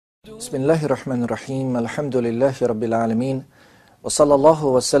Bismillahirrahmanirrahim. Alhamdulillahi rabbil alamin. Wa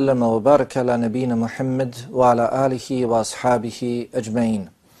sallallahu wa sallama wa baraka ala nabina Muhammad wa ala alihi wa ashabihi ajma'in.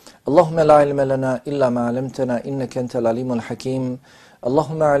 Allahumma la ilma lana illa ma 'allamtana innaka antal alimul hakim.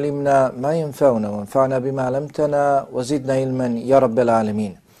 Allahumma 'allimna ma yanfa'una wanfa'na bima 'allamtana wa zidna ilman ya rabbil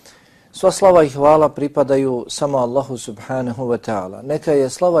alamin. Sva slava i hvala pripadaju samo Allahu subhanahu wa ta'ala. Neka je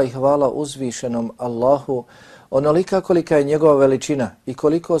slava i hvala uzvišenom Allahu onolika kolika je njegova veličina i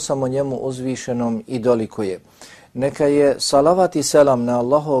koliko samo njemu uzvišenom i dolikuje. Neka je salavat i selam na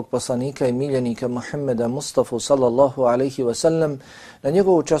Allahovog poslanika i miljenika Muhammeda Mustafa sallallahu alaihi wa sallam, na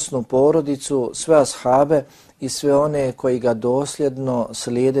njegovu časnu porodicu, sve ashabe i sve one koji ga dosljedno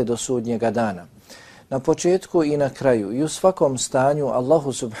slijede do sudnjega dana. Na početku i na kraju i u svakom stanju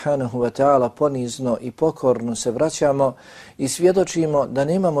Allahu subhanahu wa ta'ala ponizno i pokorno se vraćamo i svjedočimo da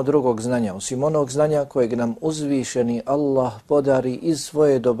nemamo drugog znanja osim onog znanja kojeg nam uzvišeni Allah podari iz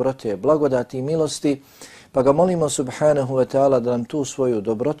svoje dobrote, blagodati i milosti, pa ga molimo subhanahu wa ta'ala da nam tu svoju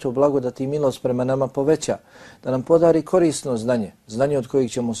dobrotu, blagodati i milost prema nama poveća, da nam podari korisno znanje, znanje od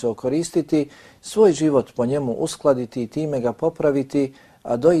kojeg ćemo se okoristiti, svoj život po njemu uskladiti i time ga popraviti,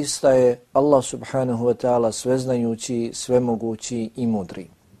 a doista je Allah subhanahu wa ta'ala sveznajući, svemogući i mudri.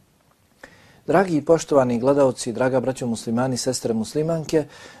 Dragi i poštovani gledalci, draga braćo muslimani, sestre muslimanke,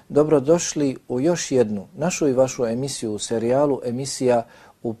 dobrodošli u još jednu našu i vašu emisiju u serijalu emisija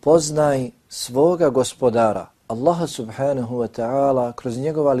Upoznaj svoga gospodara, Allaha subhanahu wa ta'ala, kroz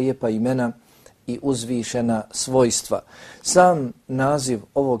njegova lijepa imena i uzvišena svojstva. Sam naziv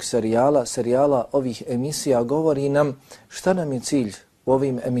ovog serijala ovih emisija govori nam šta nam je cilj u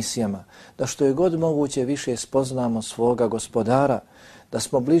ovim emisijama, da što je god moguće više spoznamo svoga gospodara, da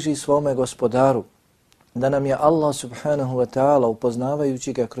smo bliži svome gospodaru, da nam je Allah subhanahu wa ta'ala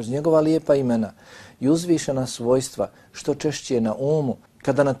upoznavajući ga kroz njegova lijepa imena i uzvišena svojstva što češće na umu.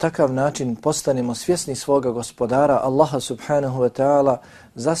 Kada na takav način postanemo svjesni svoga gospodara, Allaha subhanahu wa ta'ala,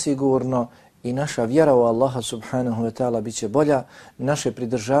 zasigurno i naša vjera u Allaha subhanahu wa ta'ala bit će bolja, naše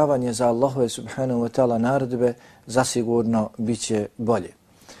pridržavanje za Allahove subhanahu wa ta'ala naredbe zasigurno bit će bolje.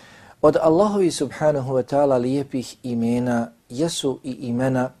 Od Allahovi subhanahu wa ta'ala lijepih imena jesu i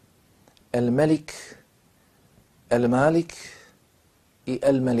imena El Melik, El Malik i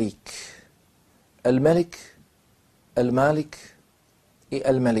El Melik. El Melik, El Malik i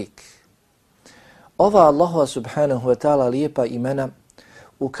El Melik. Ova Allahova subhanahu wa ta'ala lijepa imena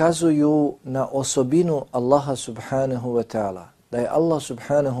ukazuju na osobinu Allaha subhanahu wa ta'ala, da je Allah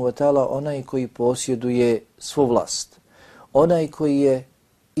subhanahu wa ta'ala onaj koji posjeduje svu vlast, onaj koji je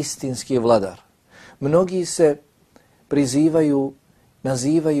istinski vladar. Mnogi se prizivaju,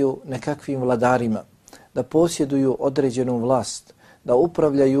 nazivaju nekakvim vladarima, da posjeduju određenu vlast, da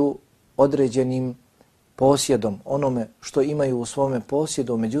upravljaju određenim posjedom, onome što imaju u svome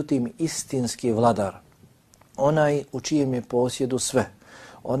posjedu, međutim istinski vladar, onaj u čijem je posjedu sve,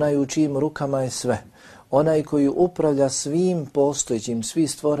 onaj u čijim rukama je sve, onaj koji upravlja svim postojećim, svim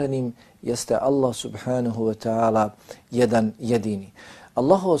stvorenim, jeste Allah subhanahu wa ta'ala jedan jedini.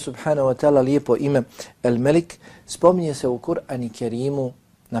 Allahu subhanahu wa ta'ala lijepo ime El Melik spominje se u Kur'anu Kerimu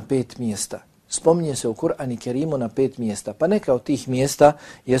na 5 mjesta. Spominje se u Kur'anu Kerimu na 5 mjesta, pa neka od tih mjesta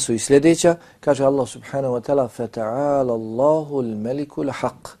jesu i sljedeća. Kaže Allah subhanahu wa ta'ala فَتَعَالَ اللَّهُ الْمَلِكُ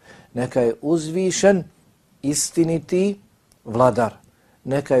الْحَقِّ. Neka je uzvišen istiniti vladar.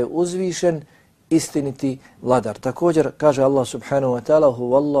 Neka je uzvišen istiniti vladar. Također kaže Allah subhanahu wa ta'ala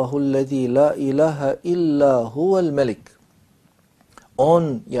huvallahu alladhi la ilaha illa huwal melik.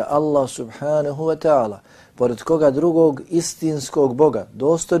 On je Allah subhanahu wa ta'ala, pored koga drugog istinskog Boga,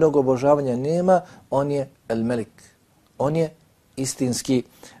 dostojnog obožavanja nema, on je El Melik. On je istinski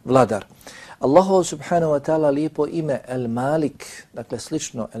vladar. Allahu subhanahu wa ta'ala lijepo ime El Malik, dakle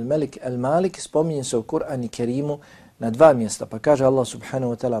slično El Melik, El Malik spominje se u Kur'anu Kerimu na 2 mjesta, pa kaže Allah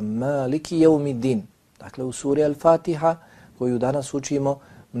subhanahu wa ta'ala Maliki yawmiddin, dakle u suri Al-Fatiha koju danas učimo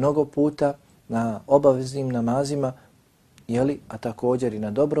mnogo puta na obaveznim namazima, a također i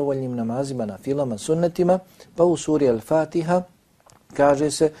na dobrovoljnim namazima, na filama, sunnetima, pa u suri Al-Fatiha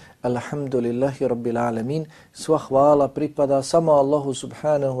kaže se Alhamdulillahi rabbil alamin, sva hvala pripada samo Allahu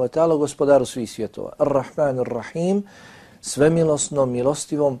subhanahu wa ta'ala, gospodaru svih svjetova, Ar-Rahman Ar-Rahim, svemilosnom,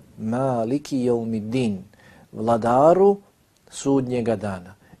 milostivom, Maliki yawmiddin, vladaru sudnjega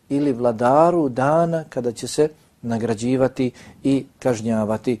dana ili vladaru dana kada će se nagrađivati i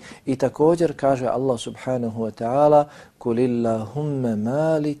kažnjavati. I također kaže Allah subhanahu wa ta'ala Kulillahumma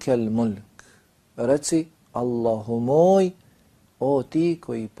malikal mulk. Reci Allahu moj, o ti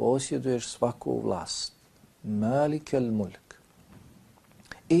koji posjeduješ svaku vlast. Malikal mulk.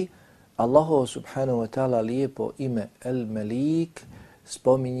 I Allahu subhanahu wa ta'ala lijepo ime El Melik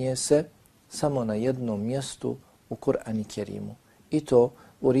spominje se samo na jednom mjestu u Kur'anu Kerimu. I to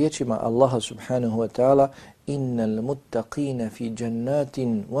u riječima Allaha subhanahu wa ta'ala innal muttaqina fi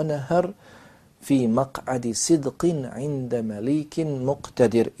jannatin wa nahar fi maq'adi sidqin 'inda malikin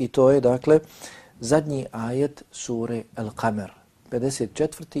muqtadir. I to je dakle zadnji ajet sure Al-Qamar,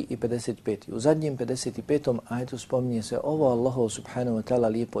 54. i 55. U zadnjem 55. ajetu spominje se ovo Allahu subhanahu wa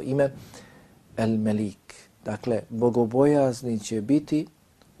ta'ala lijepo ime El-Melik. Dakle, bogobojazni će biti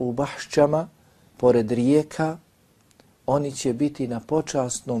u bašćama, pored rijeka, oni će biti na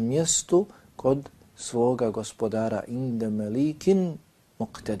počasnom mjestu kod svoga gospodara inda melikin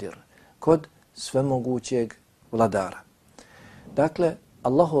muqtadir, kod svemogućeg vladara. Dakle,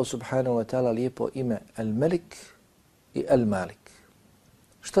 Allahu subhanahu wa ta'ala lijepo ime El-Melik i El-Malik.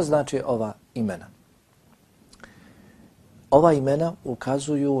 Šta znači ova imena? Ova imena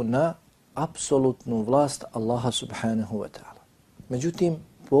ukazuju na apsolutnu vlast Allaha subhanahu wa ta'ala. Međutim,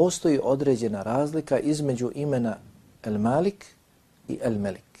 postoji određena razlika između imena El-Malik i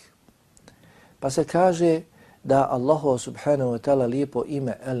El-Melik. Pa se kaže da Allahu subhanahu wa ta'ala lijepo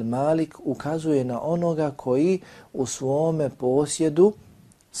ime El-Malik ukazuje na onoga koji u svome posjedu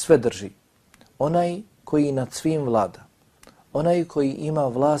sve drži. Onaj koji nad svim vlada. Onaj koji ima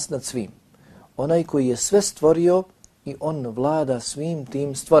vlast nad svim. Onaj koji je sve stvorio i on vlada svim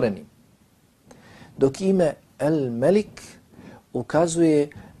tim stvorenim. Dok ime El-Melik ukazuje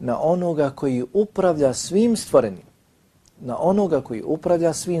na onoga koji upravlja svim stvorenim. Na onoga koji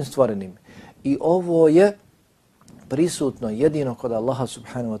upravlja svim stvorenim. I ovo je prisutno jedino kod Allaha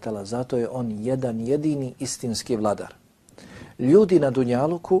subhanahu wa ta'ala, zato je on jedan jedini istinski vladar. Ljudi na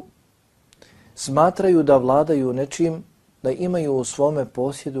dunjaluku smatraju da vladaju nečim, da imaju u svome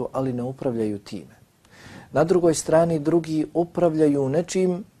posjedu, ali ne upravljaju time. Na drugoj strani drugi upravljaju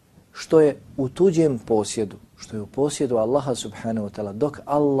nečim što je u tuđem posjedu, što je u posjedu Allaha subhanahu wa ta'ala, dok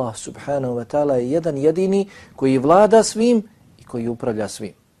Allah subhanahu wa ta'ala je jedan jedini koji vlada svim i koji upravlja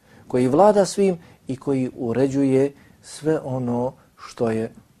svim. Koji vlada svim i koji uređuje sve ono što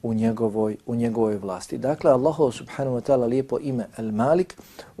je u njegovoj vlasti. Dakle, Allahu subhanahu wa ta'ala lijepo ime El-Malik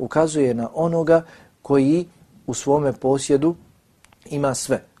ukazuje na onoga koji u svome posjedu ima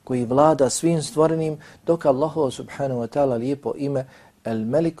sve, koji vlada svim stvorenim, dok Allahu subhanahu wa ta'ala lijepo ime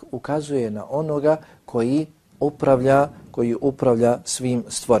El-Melik ukazuje na onoga koji upravlja svim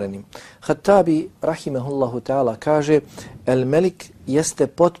stvorenim. Khattabi rahimehullahu ta'ala kaže El-Melik jeste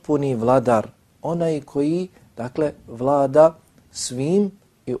potpuni vladar, onaj koji dakle vlada svim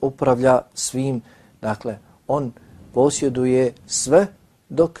i upravlja svim. Dakle, on posjeduje sve,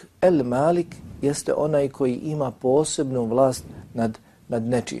 dok El-Malik jeste onaj koji ima posebnu vlast nad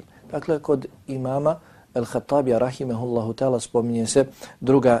nečim. Dakle, kod imama Al-Khattabija rahimehullahu ta'ala spominje se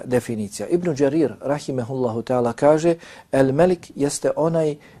druga definicija. Ibn Đarir rahimehullahu ta'ala kaže El-Melik jeste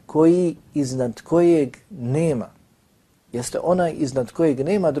onaj koji iznad kojeg nema. Jeste onaj iznad kojeg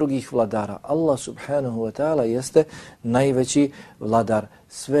nema drugih vladara. Allah subhanahu wa ta'ala jeste najveći vladar.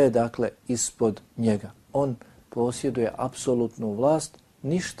 Sve dakle ispod njega. On posjeduje apsolutnu vlast,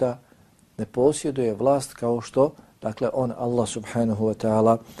 ništa ne posjeduje vlast kao što dakle on Allah subhanahu wa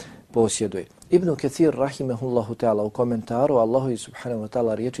ta'ala posjeduje. Ibn Kathir rahimehullahu ta'ala u komentaru Allahu subhanahu wa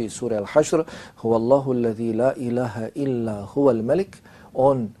ta'ala riječi iz sure Al-Hašr huwa Allahu alladhi la ilaha illa huwa al-Malik.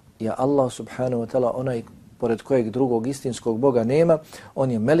 On je Allah subhanahu wa ta'ala onaj pored kojeg drugog istinskog Boga nema.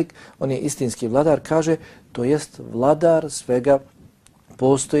 On je Melik, on je istinski vladar, kaže, to jest vladar svega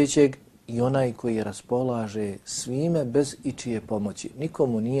postojećeg i onaj koji raspolaže svime bez ičije pomoći.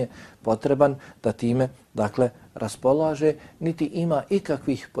 Nikomu nije potreban da time, dakle, raspolaže, niti ima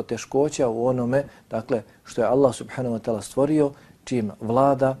ikakvih poteškoća u onome, dakle, što je Allah subhanahu wa ta'ala stvorio, čim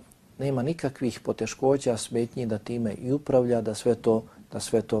vlada, nema nikakvih poteškoća, smetnji da time i upravlja, da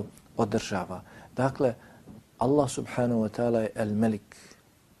sve to održava. Dakle, Allah subhanahu wa ta'ala je El-Melik,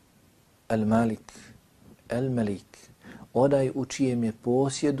 El-Malik, El-Melik, onaj u čijem je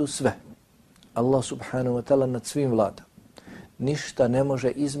posjedu sve. Allah subhanahu wa ta'ala nad svim vlada. Ništa ne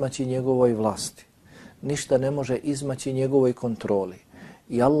može izmaći njegovoj vlasti. Ništa ne može izmaći njegovoj kontroli.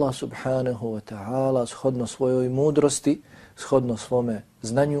 I Allah subhanahu wa ta'ala shodno svojoj mudrosti, shodno svome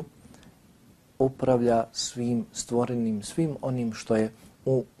znanju, upravlja svim stvorenim, svim onim što je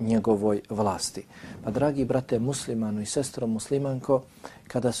u njegovoj vlasti. Pa dragi brate muslimanu i sestro muslimanko,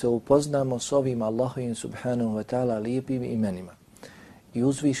 kada se upoznamo s ovim Allahovim subhanahu wa ta'ala lijepim imenima i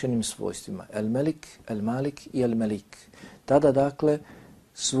uzvišenim svojstvima El-Melik, El-Malik i El-Melik, tada dakle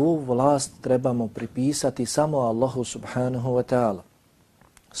svu vlast trebamo pripisati samo Allahu subhanahu wa ta'ala.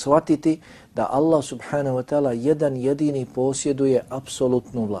 Shvatiti da Allah subhanahu wa ta'ala jedan jedini posjeduje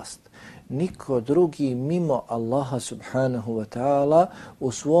apsolutnu vlast. niko drugi mimo Allaha subhanahu wa ta'ala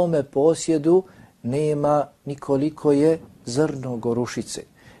u svome posjedu nema nikoliko je zrno gorušice.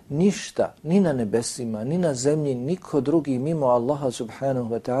 Ništa, ni na nebesima, ni na zemlji, niko drugi mimo Allaha subhanahu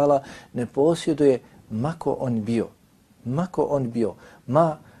wa ta'ala ne posjeduje mako on bio. Mako on bio,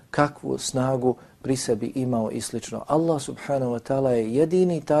 ma kakvu snagu pri sebi imao i slično. Allah subhanahu wa ta'ala je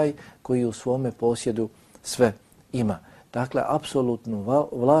jedini taj koji u svome posjedu sve ima. Dakle, apsolutnu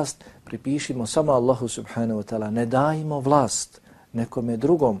vlast pripišimo samo Allahu subhanahu wa ta'ala. Ne dajmo vlast nekome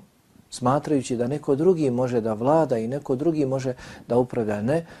drugom, smatrajući da neko drugi može da vlada i neko drugi može da upravlja.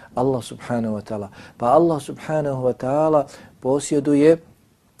 Ne, Allah subhanahu wa ta'ala. Pa Allah subhanahu wa ta'ala posjeduje,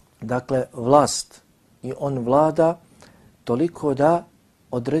 dakle, vlast i on vlada toliko da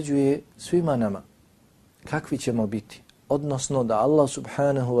određuje svima nama kakvi ćemo biti. Odnosno da Allah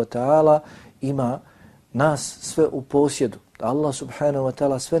subhanahu wa ta'ala ima nas sve u posjedu. Da Allah subhanahu wa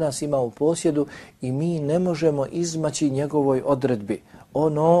ta'ala sve nas ima u posjedu i mi ne možemo izmaći njegovoj odredbi.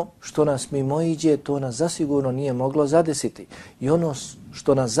 Ono što nas mimoiđe, to nas zasigurno nije moglo zadesiti. I ono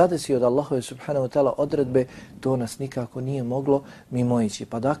što nas zadesi od Allahove subhanahu wa ta'ala odredbe, to nas nikako nije moglo mimoići.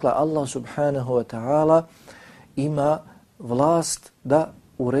 Pa dakle, Allah subhanahu wa ta'ala ima vlast da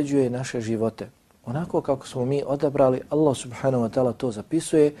uređuje naše živote. Onako kako smo mi odabrali, Allah subhanahu wa ta'ala to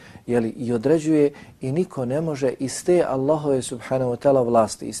zapisuje i određuje i niko ne može iz te Allahove subhanahu wa ta'ala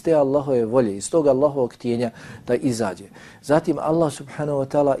vlasti, iz te Allahove volje, iz toga Allahovog htjenja da izađe. Zatim Allah subhanahu wa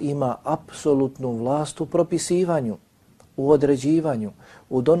ta'ala ima apsolutnu vlast u propisivanju, u određivanju,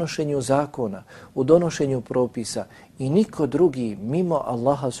 u donošenju zakona, u donošenju propisa i niko drugi mimo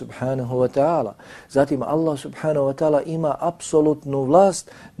Allaha subhanahu wa ta'ala. Zatim Allah subhanahu wa ta'ala ima apsolutnu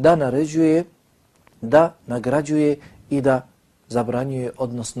vlast da naređuje, da nagrađuje i da zabranjuje,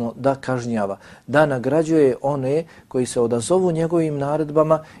 odnosno da kažnjava. Da nagrađuje one koji se odazovu njegovim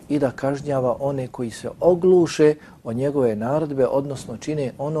naredbama i da kažnjava one koji se ogluše o njegove naredbe, odnosno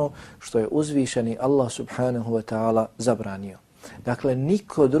čine ono što je uzvišeni Allah subhanahu wa ta'ala zabranio. Dakle,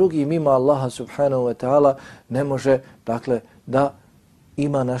 niko drugi mimo Allaha subhanahu wa ta'ala ne može, dakle, da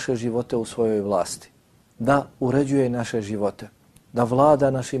ima naše živote u svojoj vlasti, da uređuje naše živote, da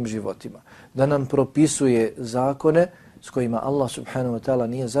vlada našim životima, da nam propisuje zakone s kojima Allah subhanahu wa ta'ala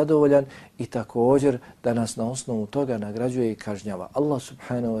nije zadovoljan i također da nas na osnovu toga nagrađuje i kažnjava. Allah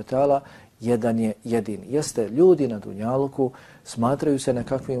subhanahu wa ta'ala jedan je jedin. Jeste, ljudi na dunjaluku smatraju se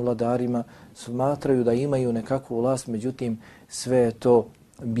nekakvim vladarima, smatraju da imaju nekakvu vlast, međutim sve je to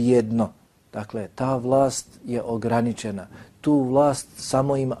bijedno. Dakle, ta vlast je ograničena. Tu vlast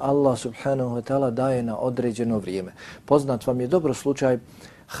samo im Allah subhanahu wa ta'ala daje na određeno vrijeme. Poznat vam je dobro slučaj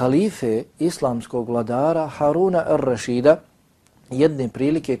halife islamskog vladara Haruna ar-Rašida, jedne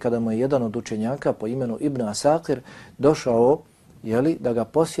prilike kada mu je jedan od učenjaka po imenu Ibn Asakir došao da ga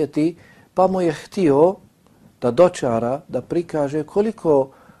posjeti, pa mu je htio da dočara, da prikaže koliko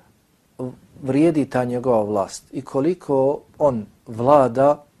vrijedi ta njegova vlast i koliko on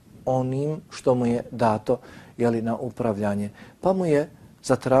vlada onim što mu je dato na upravljanje. Pa mu je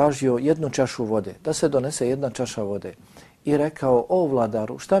zatražio jednu čašu vode, da se donese jedna čaša vode. I rekao, o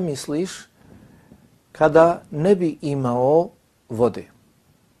vladaru, šta misliš kada ne bi imao vode?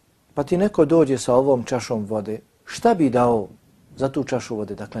 Pa ti neko dođe sa ovom čašom vode, šta bi dao za tu čašu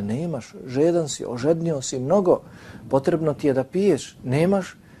vode? Dakle, nemaš, žedan si, ožednio si mnogo, potrebno ti je da piješ,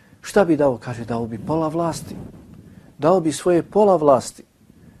 nemaš, šta bi dao? Kaže, dao bi pola vlasti, dao bi svoje pola vlasti.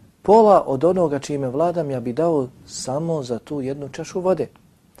 Pola od onoga čime vladam ja bi dao samo za tu jednu čašu vode.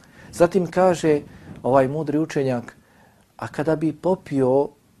 Zatim kaže ovaj mudri učenjak, a kada bi popio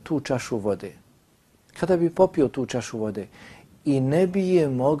tu čašu vode, kada bi popio tu čašu vode i ne bi je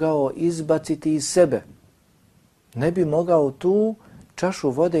mogao izbaciti iz sebe, ne bi mogao tu čašu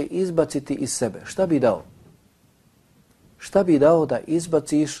vode izbaciti iz sebe, šta bi dao? Šta bi dao da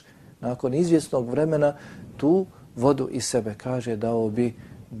izbaciš nakon izvjesnog vremena tu vodu iz sebe? Kaže, dao bi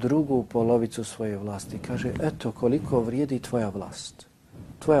drugu polovicu svoje vlasti. Kaže, eto koliko vrijedi tvoja vlast.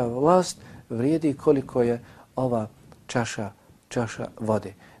 Tvoja vlast vrijedi koliko je ova čaša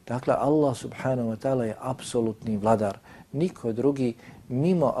vode. Dakle, Allah subhanahu wa ta'ala je apsolutni vladar. Niko drugi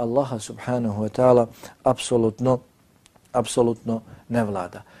mimo Allaha subhanahu wa ta'ala apsolutno ne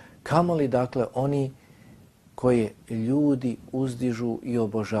vlada. Kamoli, dakle, oni koje ljudi uzdižu i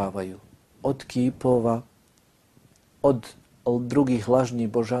obožavaju od kipova, od drugih lažnih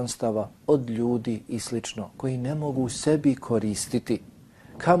božanstava, od ljudi i slično, koji ne mogu sebi koristiti,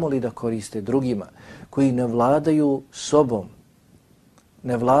 kamoli da koriste drugima, koji ne vladaju sobom,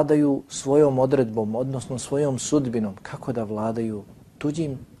 ne vladaju svojom odredbom, odnosno svojom sudbinom, kako da vladaju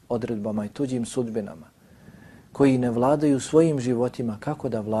tuđim odredbama i tuđim sudbinama, koji ne vladaju svojim životima, kako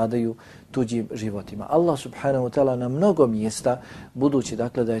da vladaju tuđim životima. Allah subhanahu wa ta'ala na mnogo mjesta, budući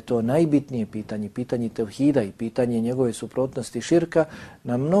dakle da je to najbitnije pitanje, pitanje tevhida i pitanje njegove suprotnosti širka,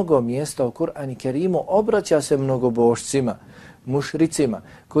 na mnogo mjesta u Kur'anu Kerimu obraća se mnogobožcima, mušricima,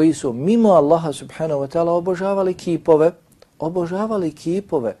 koji su mimo Allaha subhanahu wa ta'ala obožavali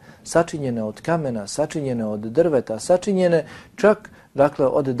kipove sačinjene od kamena, sačinjene od drveta, sačinjene čak dakle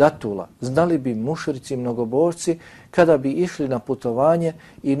od datula. Znali bi mušrici mnogobožci kada bi išli na putovanje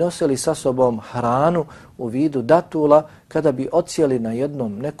i nosili sa sobom hranu u vidu datula, kada bi odsjeli na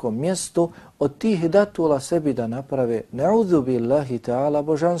jednom nekom mjestu, od tih datula sebi da naprave na'udhu billahi ta'ala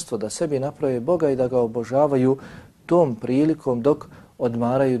božanstvo, da sebi naprave Boga i da ga obožavaju tom prilikom dok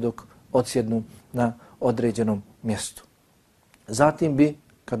odmaraju, dok odsjednu na određenom mjestu. Zatim bi,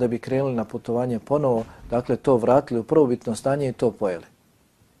 kada bi krenuli na putovanje ponovo, dakle to vratili u prvobitno stanje i to pojeli.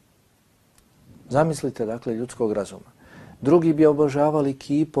 Zamislite, dakle, ljudskog razuma. Drugi bi obožavali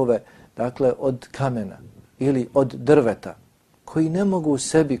kipove, dakle, od kamena ili od drveta, koji ne mogu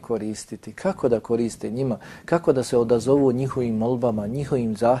sebi koristiti. Kako da koriste njima? Kako da se odazovu njihovim molbama,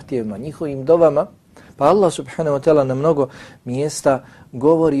 njihovim zahtjevima, njihovim dovama? Pa Allah subhanahu wa ta'ala na mnogo mjesta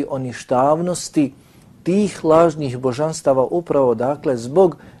govori o ništavnosti tih lažnih božanstava upravo dakle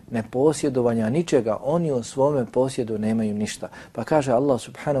zbog neposjedovanja ničega. Oni u svome posjedu nemaju ništa. Pa kaže Allah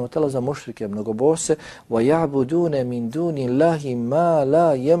subhanahu wa ta'ala za mušrike mnogobožce وَيَعْبُدُونَ مِنْ دُونِ اللَّهِ مَا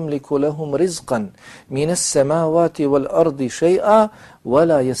لَا يَمْلِكُ لَهُمْ رِزْقًا مِنَ السَّمَاوَاتِ وَالْأَرْضِ شَيْئًا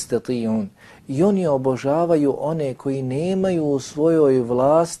وَلَا يَسْتَطِيعُونَ. I oni obožavaju one koji nemaju u svojoj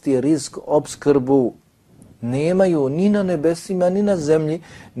vlasti rizk, obskrbu. Nemaju ni na nebesima, ni na zemlji,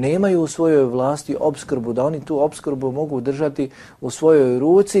 nemaju u svojoj vlasti obskrbu, da oni tu obskrbu mogu držati u svojoj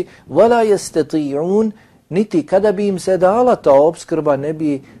ruci. وَلَا يَسْتَطِيعُونَ. Niti kada bi im se dala ta obskrba, ne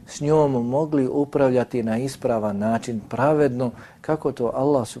bi s njom mogli upravljati na ispravan način, pravedno, kako to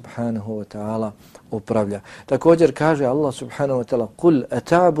Allah subhanahu wa ta'ala upravlja. Također kaže Allah subhanahu wa ta'ala قُلْ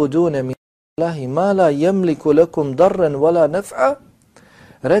أَتَعْبُدُونَ مِنْ اللَّهِ مَا لَا يَمْلِكُ لَكُمْ ضَرًّا وَلَا نَفْعًا.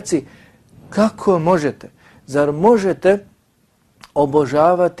 Reci, kako možete? Zar možete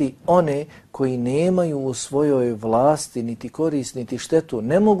obožavati one koji nemaju u svojoj vlasti niti korist, niti štetu,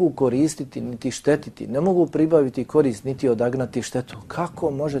 ne mogu koristiti, niti štetiti, ne mogu pribaviti korist, niti odagnati štetu?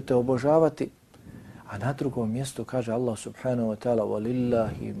 Kako možete obožavati? A na drugom mjestu kaže Allah subhanahu wa ta'ala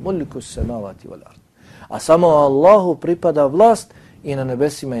وَلِلَّهِ مُلِكُ السَّمَاوَاتِ وَالْأَرْضِ. A samo Allahu pripada vlast i na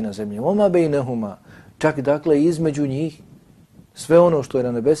nebesima i na zemlji. وَمَا بَيْنَهُمَا. Čak dakle između njih, sve ono što je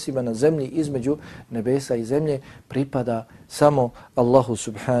na nebesima, na zemlji, između nebesa i zemlje, pripada samo Allahu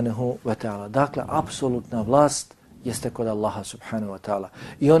subhanahu wa ta'ala. Dakle, apsolutna vlast jeste kod Allaha subhanahu wa ta'ala.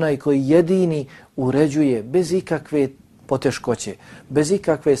 I onaj koji jedini uređuje bez ikakve poteškoće, bez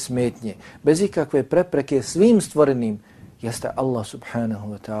ikakve smetnje, bez ikakve prepreke svim stvorenim, jeste Allah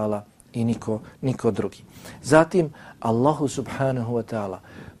subhanahu wa ta'ala i niko drugi. Zatim, Allahu subhanahu wa ta'ala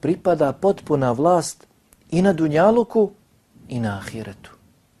pripada potpuna vlast i na dunjaluku i na ahiretu.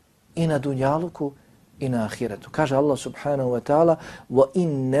 I na dunjaluku i na ahiretu. Kaže Allah subhanahu wa ta'ala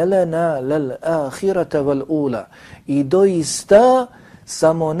وَإِنَّ لَنَا لَلْآخِرَةَ وَالْأُولَى. I doista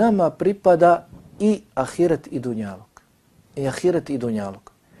samo nama pripada i ahiret i dunjaluk. I ahiret i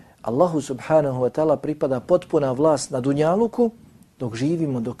dunjaluk. Allahu subhanahu wa ta'ala pripada potpuna vlast na dunjaluku dok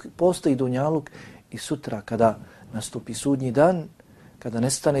živimo, dok postoji dunjaluk, i sutra kada nastupi sudnji dan, kada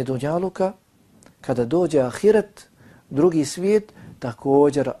nestane dunjaluka, kada dođe ahiret, drugi svijet,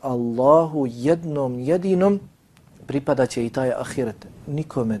 također Allahu jednom jedinom pripadaće i taj ahiret,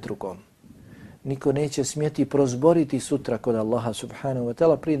 nikome drugom. Niko neće smjeti prozboriti sutra kod Allaha subhanahu wa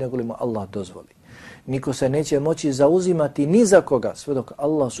ta'ala prije nego li mu Allah dozvoli. Niko se neće moći zauzimati ni za koga sve dok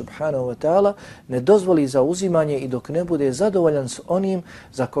Allah subhanahu wa ta'ala ne dozvoli zauzimanje i dok ne bude zadovoljan s onim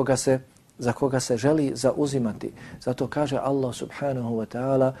za koga se želi zauzimati. Zato kaže Allah subhanahu wa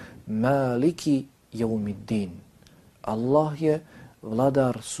ta'ala Maliki jaumiddin. Allah je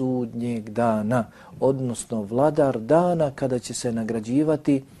vladar sudnjeg dana, odnosno vladar dana kada će se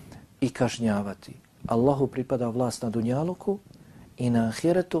nagrađivati i kažnjavati. Allahu pripada vlast na dunjaluku i na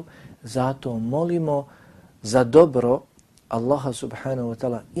ahiretu, zato molimo za dobro Allaha subhanahu wa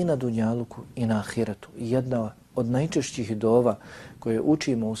ta'ala i na dunjaluku i na ahiretu. Jedna od najčešćih dova koje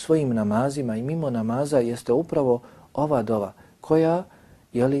učimo u svojim namazima i mimo namaza jeste upravo ova dova koja,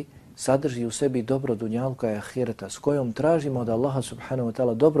 sadrži u sebi dobro dunjaluka i ahireta, s kojom tražimo od Allaha subhanahu wa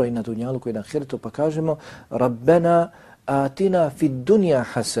ta'ala dobro i na dunjaluku i na ahiretu, pa kažemo Rabbena atina fid dunja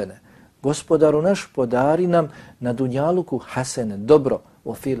hasene. Gospodaru naš, podari nam na dunjaluku hasene, dobro,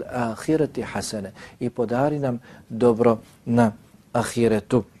 o fil ahireti hasene, i podari nam dobro na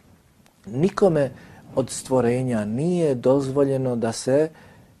ahiretu. Nikome od stvorenja nije dozvoljeno da se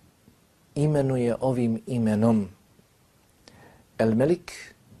imenuje ovim imenom. El Melik,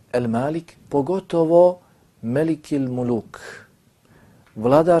 El Malik, pogotovo Melikil Muluk,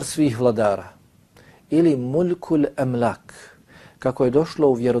 vladar svih vladara, ili Mulkul Emlak, kako je došlo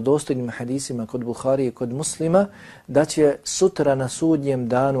u vjerodostojnim hadisima kod Buharije i kod Muslima, da će sutra na sudnjem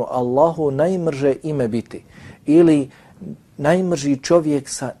danu Allahu najmrže ime biti, ili najmrži čovjek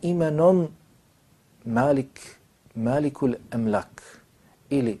sa imenom Malikul Emlak,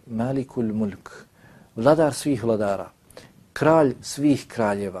 ili Malikul Mulk, vladar svih vladara, kralj svih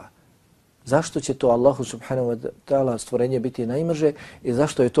kraljeva. Zašto će to Allahu subhanahu wa ta'ala stvorenje biti najmrže i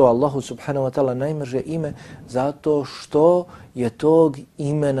zašto je to Allahu subhanahu wa ta'ala najmrže ime? Zato što je tog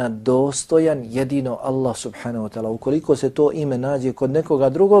imena dostojan jedino Allah subhanahu wa ta'ala. Ukoliko se to ime nađe kod nekoga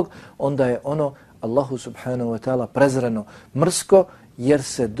drugog, onda je ono Allahu subhanahu wa ta'ala prezreno, mrsko, jer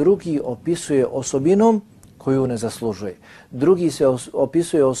se drugi opisuje osobinom koju ne zaslužuje. Drugi se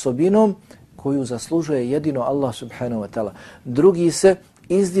opisuje osobinom koju zaslužuje jedino Allah subhanahu wa ta'ala. Drugi se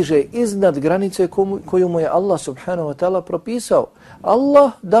izdiže iznad granice koju mu je Allah subhanahu wa ta'ala propisao.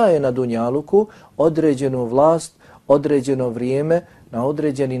 Allah daje na dunjaluku određenu vlast, određeno vrijeme, na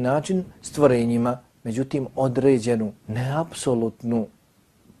određeni način stvorenjima, međutim određenu, ne apsolutnu.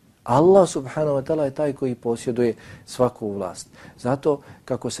 Allah subhanahu wa ta'ala je taj koji posjeduje svaku vlast. Zato,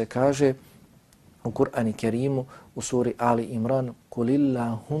 kako se kaže u Kur'anu Kerimu, u suri Ali Imran,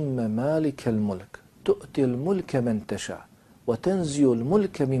 Kulillahumma malikal mulk, tu'til mulke men teša, wa tenzijul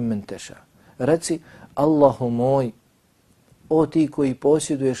mulke mimmen teša. Reci, Allahu moj, o ti koji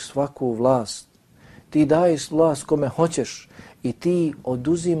posjeduješ svaku vlast, ti daješ vlast kome hoćeš i ti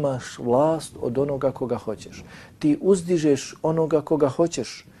oduzimaš vlast od onoga koga hoćeš. Ti uzdižeš onoga koga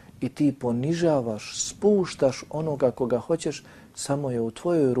hoćeš i ti ponižavaš, spuštaš onoga koga hoćeš, samo je u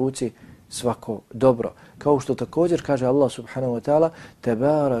tvojoj ruci svako dobro. Kao što također kaže Allah subhanahu wa ta'ala,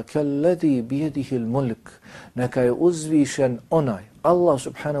 Tebarakalladhi bijedihil mulk, neka je uzvišen onaj, Allah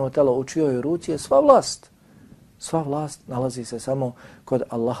subhanahu wa ta'ala u čijoj ruci je sva vlast. Sva vlast nalazi se samo kod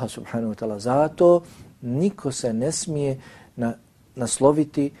Allaha subhanahu wa ta'ala. Zato niko se ne smije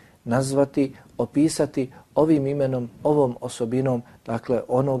nasloviti, nazvati, opisati ovim imenom, ovom osobinom, dakle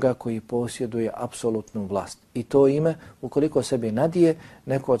onoga koji posjeduje apsolutnu vlast. I to ime, ukoliko sebi nadije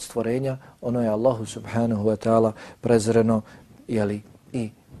neko od stvorenja, ono je Allahu subhanahu wa ta'ala prezreno i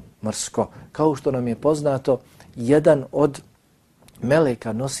mrsko. Kao što nam je poznato, jedan od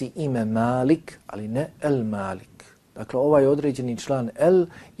meleka nosi ime Malik, ali ne El Malik. Dakle, ovaj određeni član El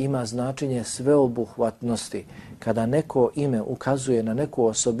ima značenje sveobuhvatnosti. Kada neko ime ukazuje na neku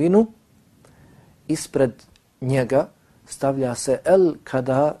osobinu, ispred njega stavlja se El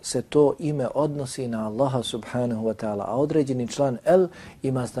kada se to ime odnosi na Allaha subhanahu wa ta'ala. A određeni član El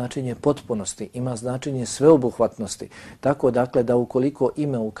ima značenje potpunosti, ima značenje sveobuhvatnosti. Tako dakle da ukoliko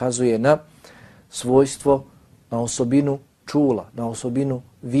ime ukazuje na svojstvo, na osobinu čula, na osobinu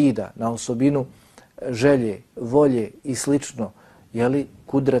vida, na osobinu želje, volje i slično,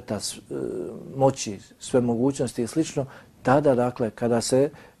 kudreta, moći, sve mogućnosti i slično, tada, dakle, kada se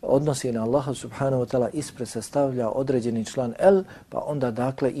odnosi na Allaha subhanahu wa ta'ala, ispred se stavlja određeni član El, pa onda,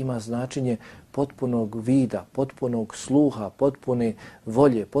 dakle, ima značenje potpunog vida, potpunog sluha, potpune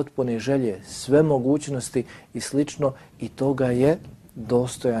volje, potpune želje, sve mogućnosti i slično, i toga je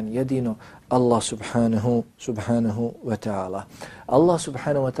dostojan jedino Allah subhanahu wa ta'ala. Allah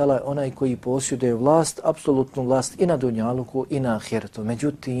subhanahu wa ta'ala je onaj koji posjeduje vlast, apsolutnu vlast i na dunjaluku i na ahiretu.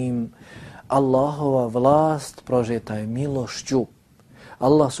 Međutim, Allahova vlast prožeta je milošću.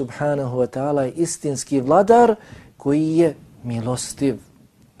 Allah subhanahu wa ta'ala je istinski vladar koji je milostiv.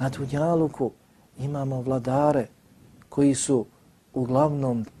 Na dunjaluku imamo vladare koji su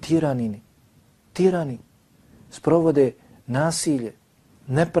uglavnom tirani, sprovode nasilje,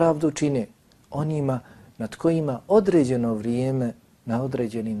 nepravdu čine onima nad kojima određeno vrijeme na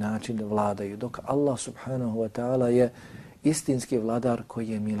određeni način vladaju. Dok Allah subhanahu wa ta'ala je istinski vladar koji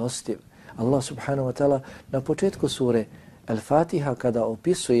je milostiv. Allah subhanahu wa ta'ala na početku sure Al-Fatiha kada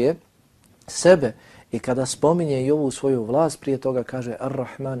opisuje sebe i kada spominje i ovu svoju vlast, prije toga kaže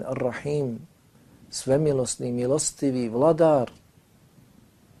Ar-Rahman, Ar-Rahim, svemilosni, milostivi vladar.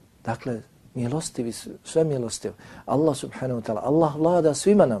 Dakle, milostivi, svemilostiv. Allah subhanahu wa ta'ala, Allah vlada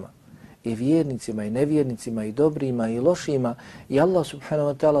svima nama, i vjernicima, i nevjernicima, i dobrima, i lošima, i Allah subhanahu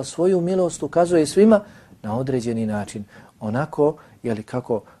wa ta'ala svoju milost ukazuje svima na određeni način. Onako,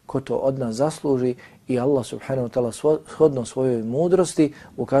 kako ko to od nas zasluži, i Allah subhanahu wa ta'ala shodno svojoj mudrosti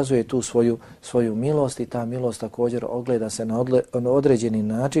ukazuje tu svoju milost, i ta milost također ogleda se na određeni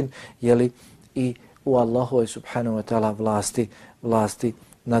način, i u Allahovoj subhanahu wa ta'ala vlasti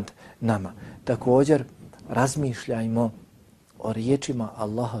nad nama. Također, razmišljajmo o riječima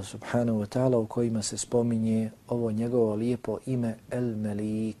Allaha subhanahu wa ta'ala u kojima se spominje ovo njegovo lijepo ime El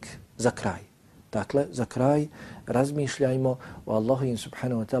Melik za kraj. Dakle, za kraj razmišljajmo o Allahovim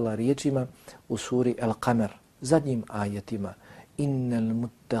subhanahu wa ta'ala riječima u suri El Qamer, zadnjim ajetima. Innal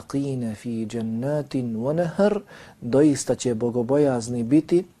muttaqina fi jannatin wa nahar, doista će bogobojazni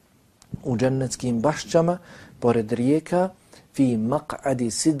biti u džennetskim bašćama pored rijeka, fi maq'adi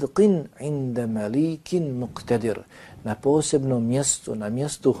sidqin inda malikin muqtadir, na posebnom mjestu, na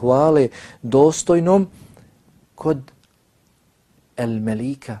mjestu hvale dostojnom kod el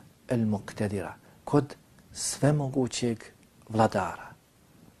melika el muqtadira, kod svemogućeg vladara.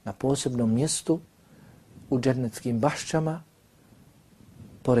 Na posebnom mjestu u džennetskim bašćama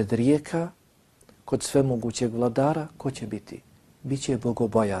pored rijeka kod svemogućeg vladara, ko će biti? Biće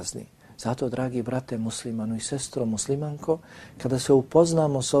bogobojazni. Zato, dragi brate muslimanu i sestro muslimanko, kada se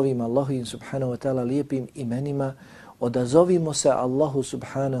upoznamo s ovim Allahovim subhanahu wa ta'ala lijepim imenima, odazovimo se Allahu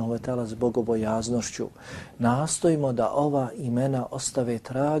subhanahu wa ta'ala s bogobojaznošću. Nastojimo da ova imena ostave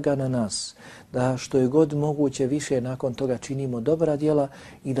traga na nas, da što je god moguće više nakon toga činimo dobra djela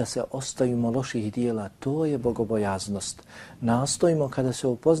i da se ostavimo loših djela. To je bogobojaznost. Nastojimo kada se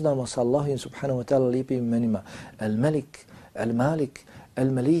upoznamo s Allahovim subhanahu wa ta'ala lijepim imenima El Melik, El Malik,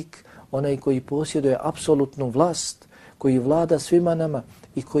 El Malik, onaj koji posjeduje apsolutnu vlast, koji vlada svima nama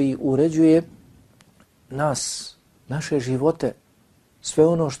i koji uređuje nas, naše živote, sve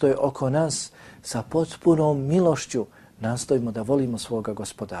ono što je oko nas sa potpunom milošću. Nastojimo da volimo svoga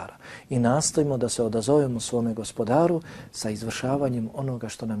gospodara i nastojimo da se odazovemo svome gospodaru sa izvršavanjem onoga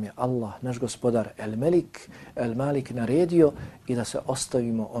što nam je Allah, naš gospodar El Melik, El Malik naredio i da se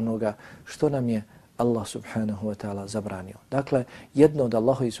ostavimo onoga što nam je Allah subhanahu wa ta'ala zabranio. Dakle, jedno od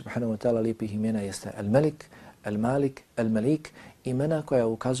Allahovi subhanahu wa ta'ala lijepih imena jeste El Melik, El Malik, El Malik, imena koja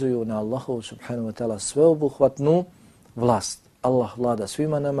ukazuju na Allahovu subhanahu wa ta'ala sveobuhvatnu vlast. Allah vlada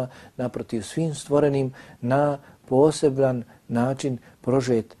svima nama, naprotiv svim stvorenim, na poseban način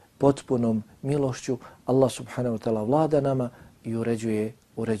prožet potpunom milošću. Allah subhanahu wa ta'ala vlada nama i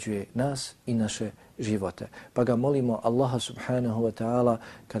uređuje nas i naše živote. Pa ga molimo Allaha subhanahu wa ta'ala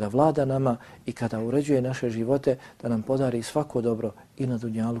kada vlada nama i kada uređuje naše živote da nam podari svako dobro i na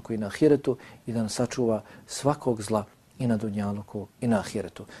dunjaluku i na ahiretu i da nas sačuva svakog zla i na dunjaluku i na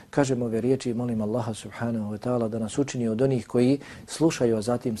ahiretu. Kažemo ove riječi i molim Allaha subhanahu wa ta'ala da nas učini od onih koji slušaju, a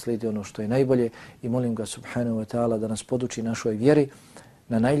zatim slijedi ono što je najbolje i molim ga subhanahu wa ta'ala da nas poduči našoj vjeri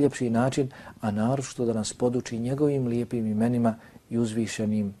na najljepši način, a naročito da nas poduči njegovim lijepim imenima i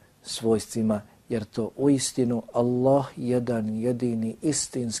uzvišenim svojstvima, jer to uistinu Allah, jedan jedini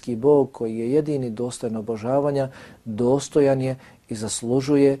istinski Bog koji je jedini dostojan obožavanja, dostojan je i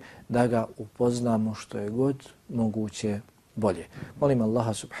zaslužuje da ga upoznamo što je god moguće bolje. Molim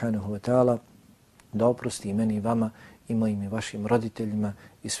Allaha subhanahu wa ta'ala da oprosti i meni i vama i mojim i vašim roditeljima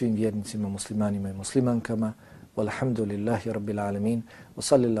i svim vjernicima, muslimanima i muslimankama. Walhamdulillahi rabbil alamin. Wa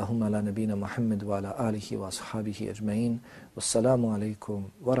sallallahu ala nabina Muhammad wa ala alihi wa ashabihi ajma'in. Wassalamu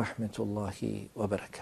alaikum wa rahmetullahi wa barakatuh.